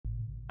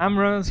I'm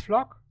Reynolds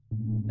Vlog,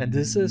 and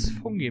this is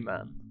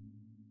Fungiman,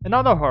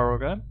 another horror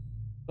game,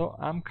 so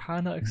I'm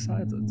kinda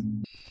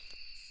excited.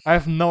 I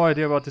have no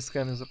idea what this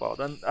game is about,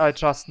 and I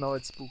just know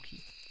it's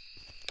spooky.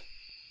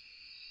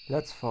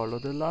 Let's follow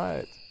the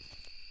light.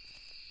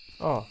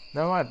 Oh,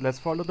 never mind, let's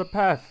follow the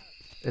path.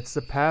 It's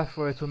the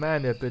pathway to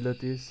many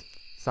abilities,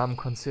 some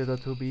consider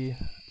to be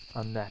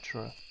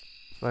unnatural.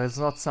 But it's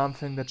not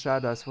something the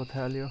Jedi's would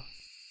tell you.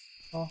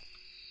 Oh,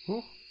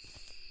 who?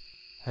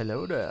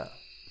 Hello there.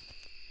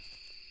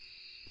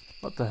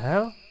 What the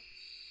hell?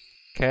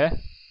 Okay.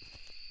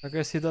 I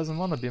guess he doesn't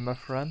want to be my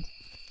friend.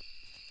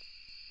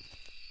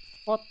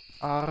 What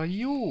are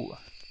you?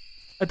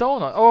 A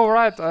donut. Oh,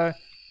 right.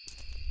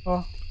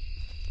 Oh.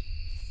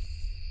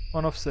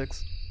 1 of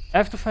 6. I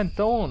have to find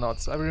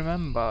donuts. I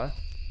remember.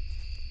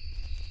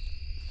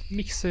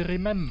 Mix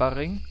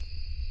remembering.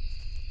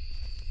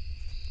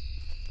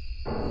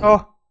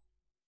 Oh.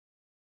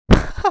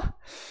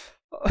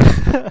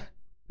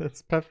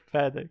 That's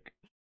pathetic.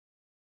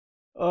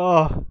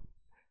 Oh.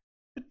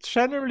 It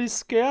generally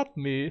scared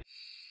me.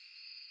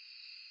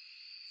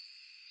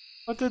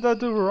 What did I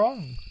do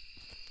wrong?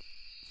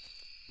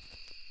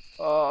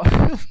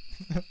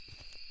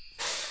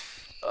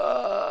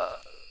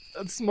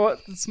 It's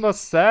more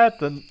sad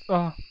than.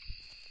 Oh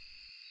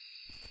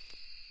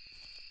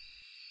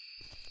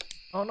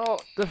no,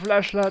 the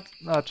flashlight.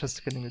 Ah,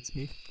 just kidding, it's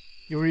me.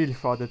 You really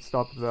thought it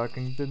stopped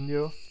working, didn't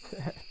you?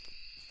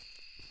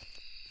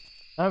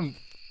 I'm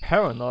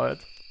paranoid.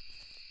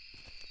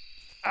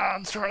 I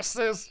don't trust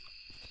this.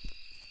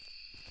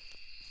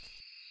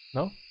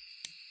 No?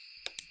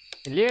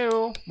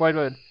 Hello?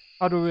 Wait.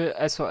 How do we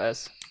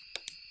SOS?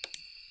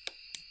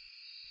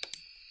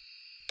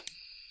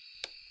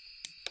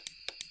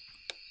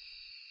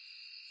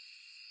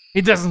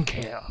 He doesn't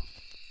care.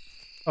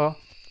 Oh.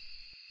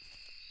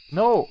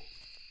 No!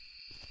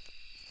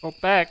 Go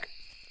back!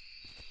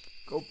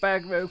 Go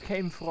back where you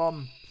came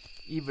from,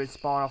 evil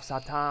spawn of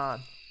Satan.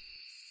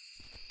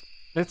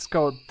 Let's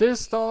go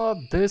this door,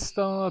 this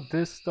door,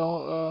 this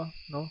door,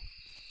 no?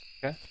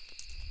 Okay.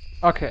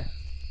 Okay.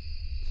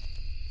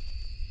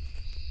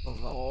 Oh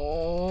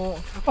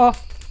no.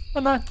 Oh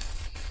no.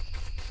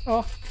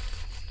 Oh.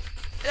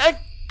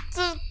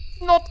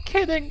 Not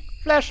kidding.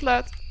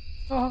 Flashlight.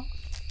 Oh.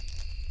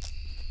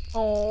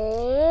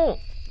 Oh.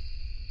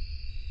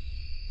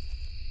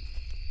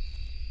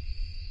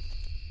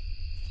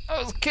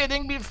 I was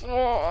kidding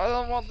before. I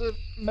don't want the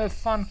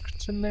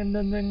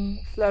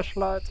malfunctioning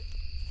flashlight.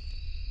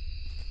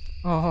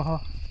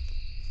 Oh.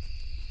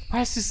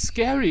 Why is this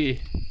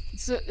scary?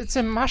 It's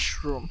a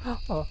mushroom.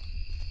 Oh.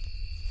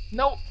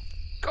 No.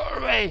 Go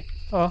away!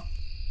 Oh,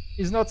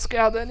 he's not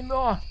scared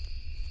anymore.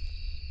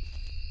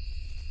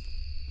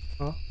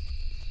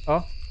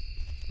 Oh,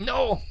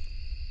 no!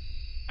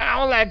 I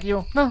don't like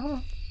you.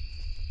 No.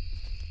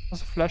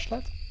 Was a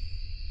flashlight?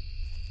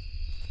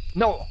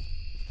 No!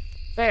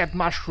 Bad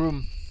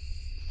mushroom.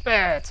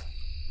 Bad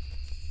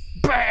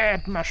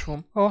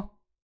mushroom. Oh.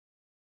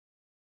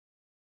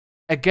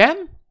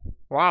 Again?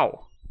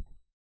 Wow.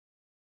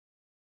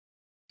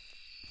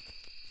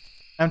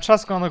 I'm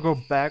just gonna go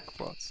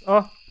backwards.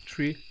 Oh.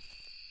 Tree.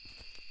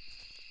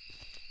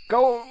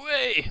 Go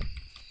away!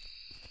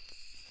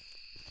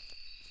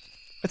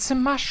 It's a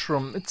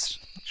mushroom. It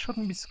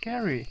shouldn't be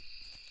scary.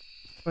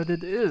 But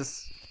it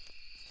is.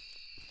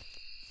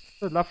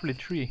 It's a lovely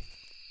tree.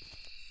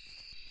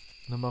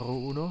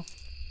 Numero uno.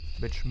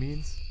 Which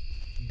means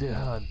the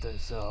hunt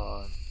is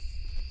on.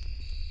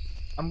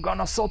 I'm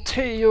gonna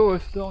saute you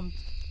if you don't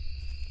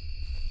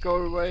go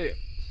away.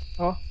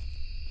 Oh.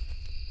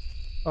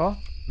 Oh.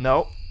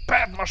 No.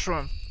 Bad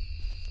mushroom.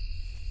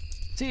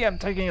 See, I'm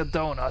taking your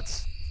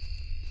donuts.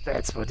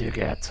 That's what you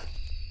get.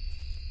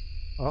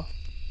 Oh.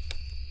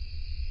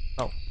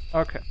 Oh,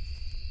 okay.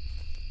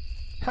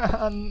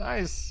 Haha,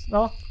 nice.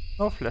 No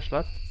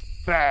flashlight.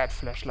 Bad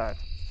flashlight.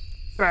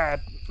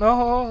 Bad.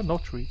 No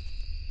tree.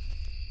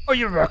 Oh,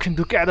 you're working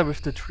together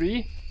with the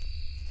tree?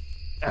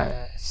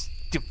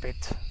 Stupid.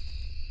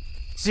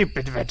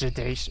 Stupid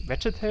vegetation.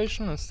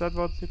 Vegetation? Is that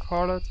what you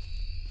call it?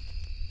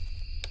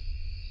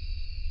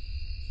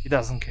 He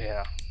doesn't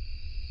care.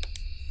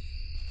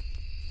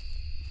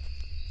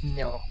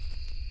 No.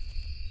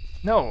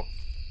 No.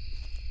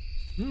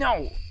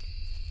 No!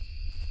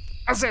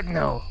 I said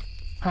no!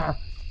 Huh?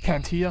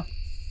 Can't hear?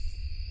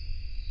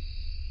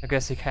 I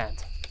guess he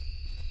can't.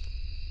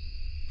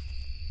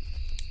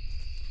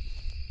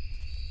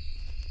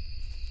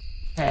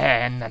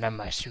 Another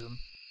mushroom.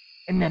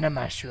 Another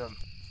mushroom.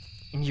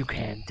 And you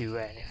can't do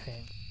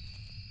anything.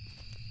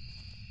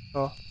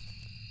 Oh.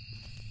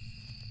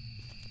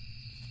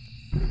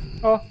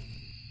 Oh.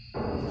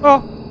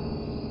 Oh!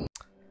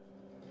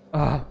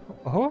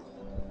 Oh?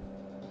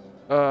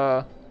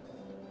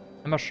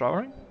 Am I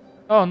showering?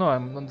 Oh no,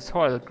 I'm on the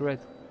toilet, great.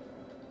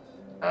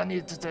 I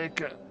need to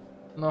take a...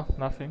 No,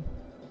 nothing.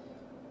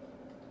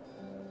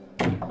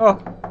 Oh!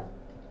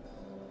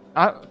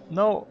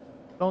 No,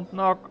 don't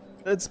knock.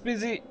 It's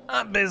busy.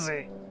 I'm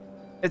busy.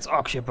 It's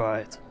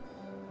occupied.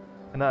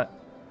 Can I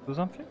do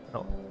something?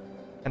 No.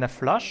 Can I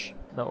flush?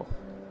 No.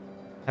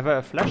 Have I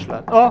a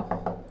flashlight?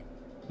 Oh!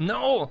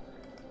 No!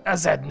 I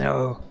said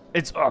no!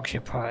 It's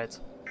occupied.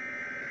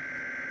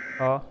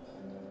 Oh.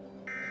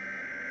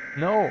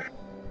 No!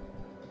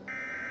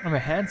 My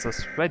hands are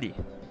sweaty.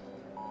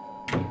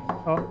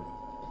 Oh.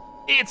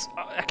 It's...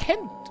 I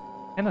can't...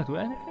 Can I do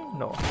anything?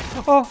 No.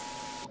 Oh!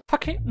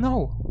 Fucking...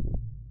 No!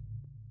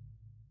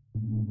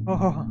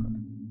 Oh.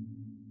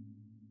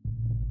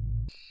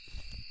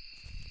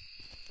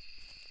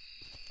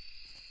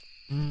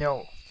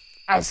 No.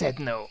 I said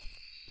no.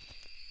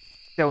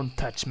 Don't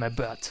touch my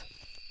butt.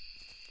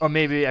 Or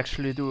maybe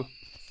actually do.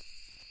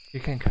 You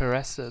can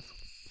caress it.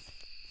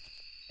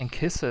 And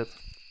kiss it.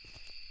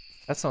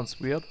 That sounds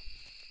weird.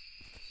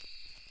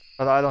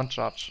 But I don't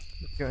judge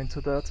if you're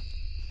into that.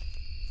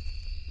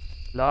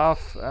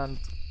 Love and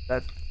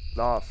that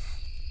love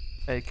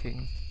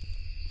making.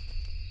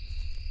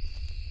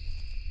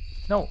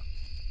 No.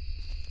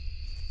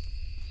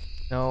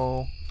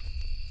 No.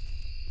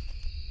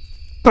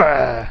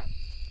 Bah!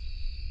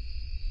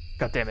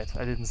 God damn it,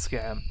 I didn't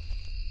scare him.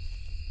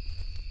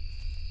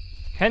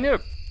 Can you...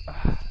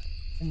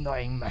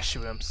 annoying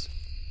mushrooms.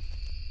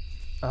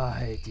 I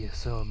hate you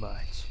so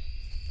much.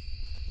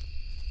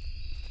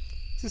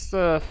 This is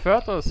the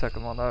third or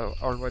second one, I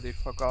already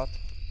forgot.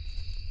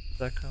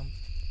 Second.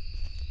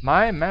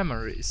 My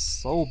memory is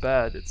so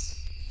bad, it's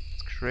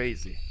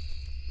crazy.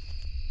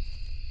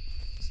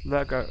 It's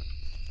like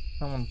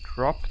someone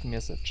dropped me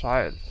as a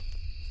child.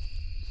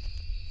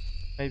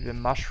 Maybe a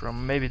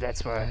mushroom, maybe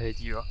that's why I hate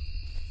you.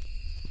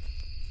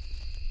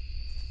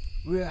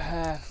 We're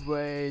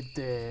halfway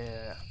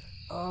there.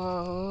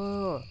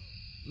 Oh,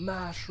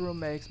 mushroom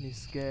makes me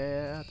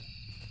scared.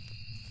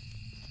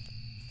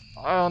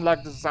 I don't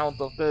like the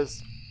sound of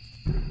this.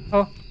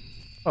 Oh,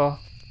 oh.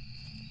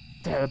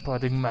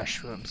 Teleporting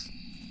mushrooms.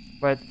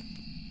 Wait,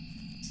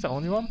 is the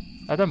only one?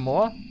 Are there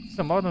more? Is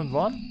there more than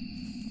one?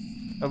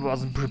 I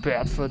wasn't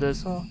prepared for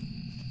this. Oh,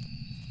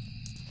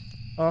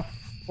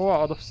 4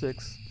 out of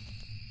 6.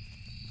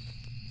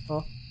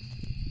 Oh,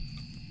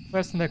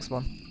 where's the next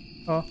one?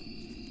 Oh,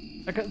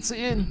 I can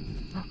see in.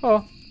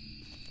 Oh,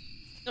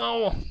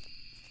 no,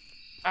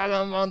 I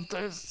don't want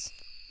this.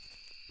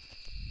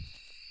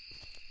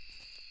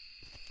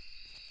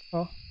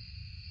 Oh,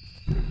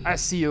 I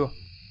see you.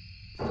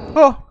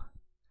 Oh,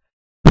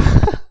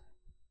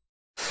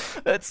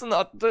 it's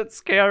not that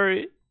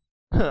scary.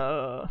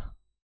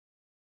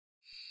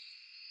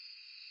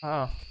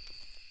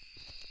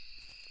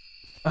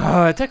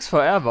 It takes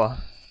forever.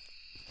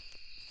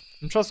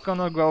 I'm just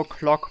gonna go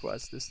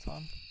clockwise this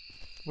time.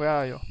 Where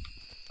are you?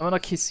 I wanna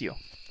kiss you.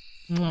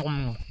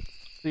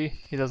 See,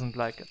 he doesn't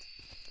like it.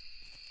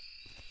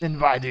 Then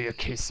why do you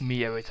kiss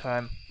me every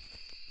time?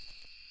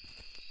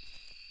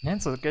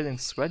 Hands are getting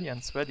sweaty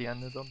and sweaty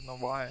and I don't know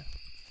why.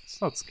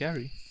 It's not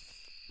scary.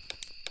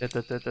 It's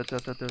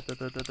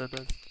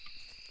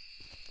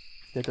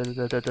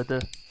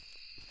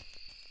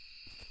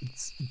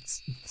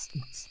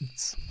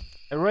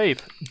a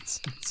rave.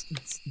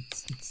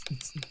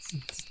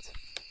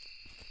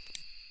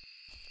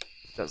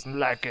 Doesn't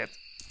like it.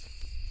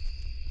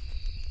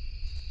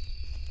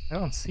 I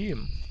don't see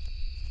him.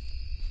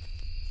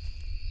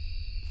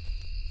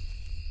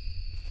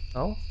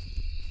 No?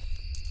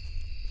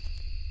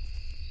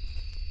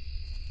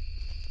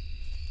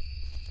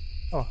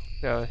 Oh,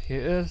 there he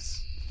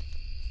is.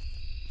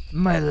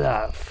 My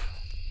love.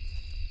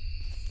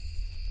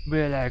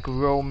 We're like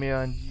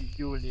Romeo and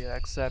Julia,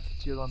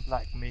 except you don't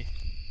like me.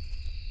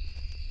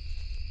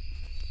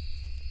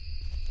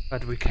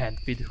 But we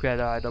can't be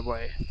together either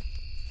way.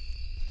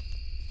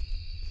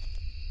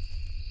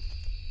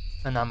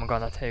 And I'm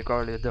gonna take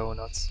all your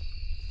donuts.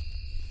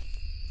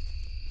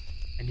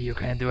 And you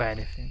can't do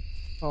anything.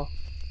 Oh.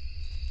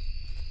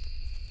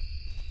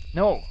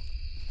 No!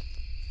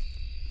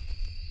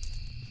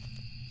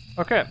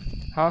 Okay,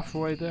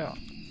 halfway there.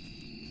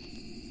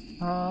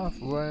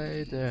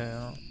 Halfway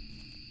there.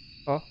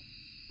 Oh.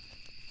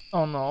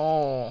 Oh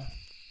no.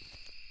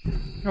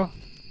 Oh.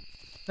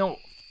 No.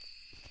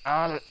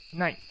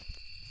 Nine.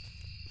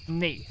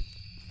 Nee.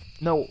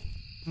 No.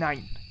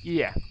 9.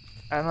 Yeah.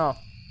 I know.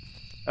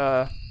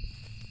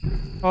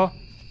 Oh.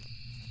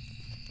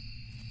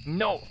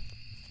 No.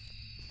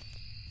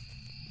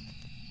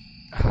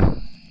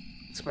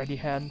 Sweaty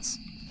hands.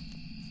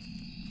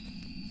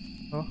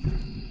 Oh.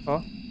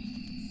 Oh.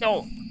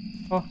 No.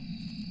 Oh.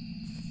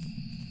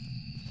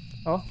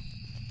 Oh.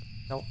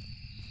 No.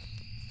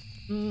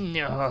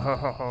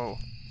 No.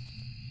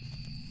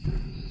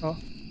 Oh.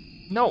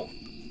 No.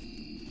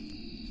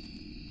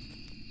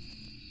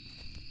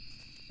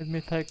 Let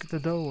me take the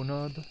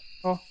donut.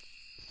 Oh.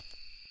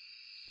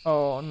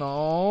 Oh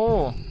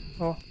no.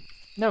 Oh.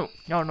 No.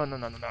 No, no, no,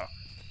 no, no, no.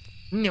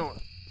 No.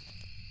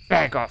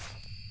 Back off.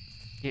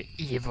 You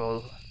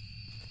evil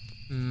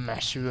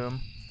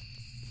mushroom.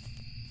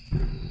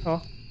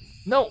 Oh.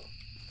 No.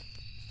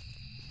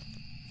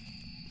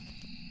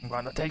 I'm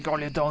gonna take all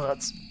your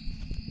donuts.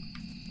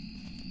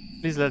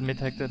 Please let me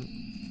take the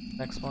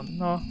next one.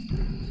 No.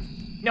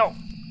 No.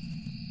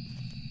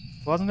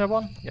 Wasn't there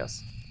one?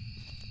 Yes.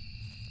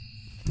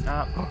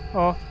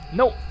 Oh,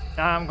 no.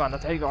 I'm gonna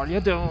take all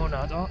your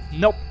donut. Oh,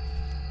 nope.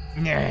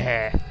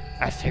 Nah,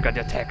 I figured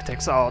your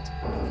tactics out.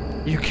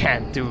 You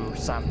can't do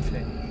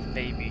something,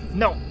 maybe.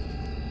 No.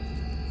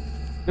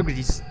 Look at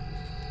these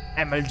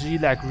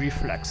MLG-like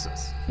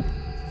reflexes.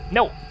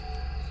 No.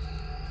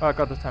 Oh, I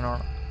got the 10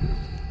 on.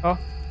 Oh,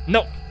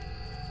 no.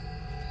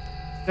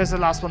 There's the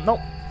last one.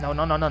 No. No,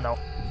 no, no, no, no.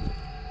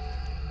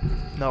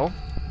 No.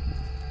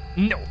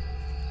 No.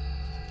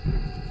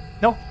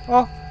 No.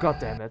 Oh, god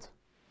damn it.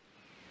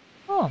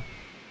 Oh,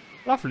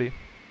 lovely.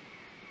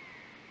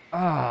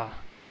 Ah,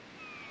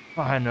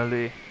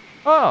 finally.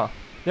 Ah,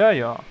 there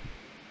you are.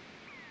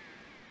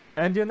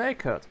 And you're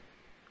naked.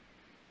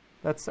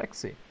 That's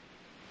sexy.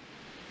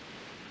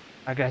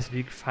 I guess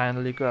we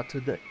finally got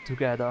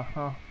together,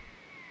 huh?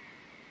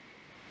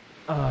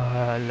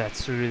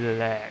 Let's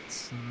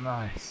relax.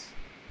 Nice.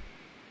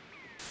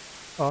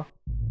 Oh.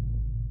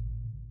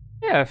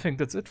 Yeah, I think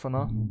that's it for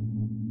now.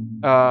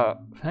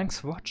 Thanks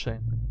for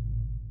watching.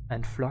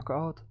 And vlog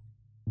out.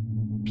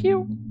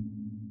 Pew!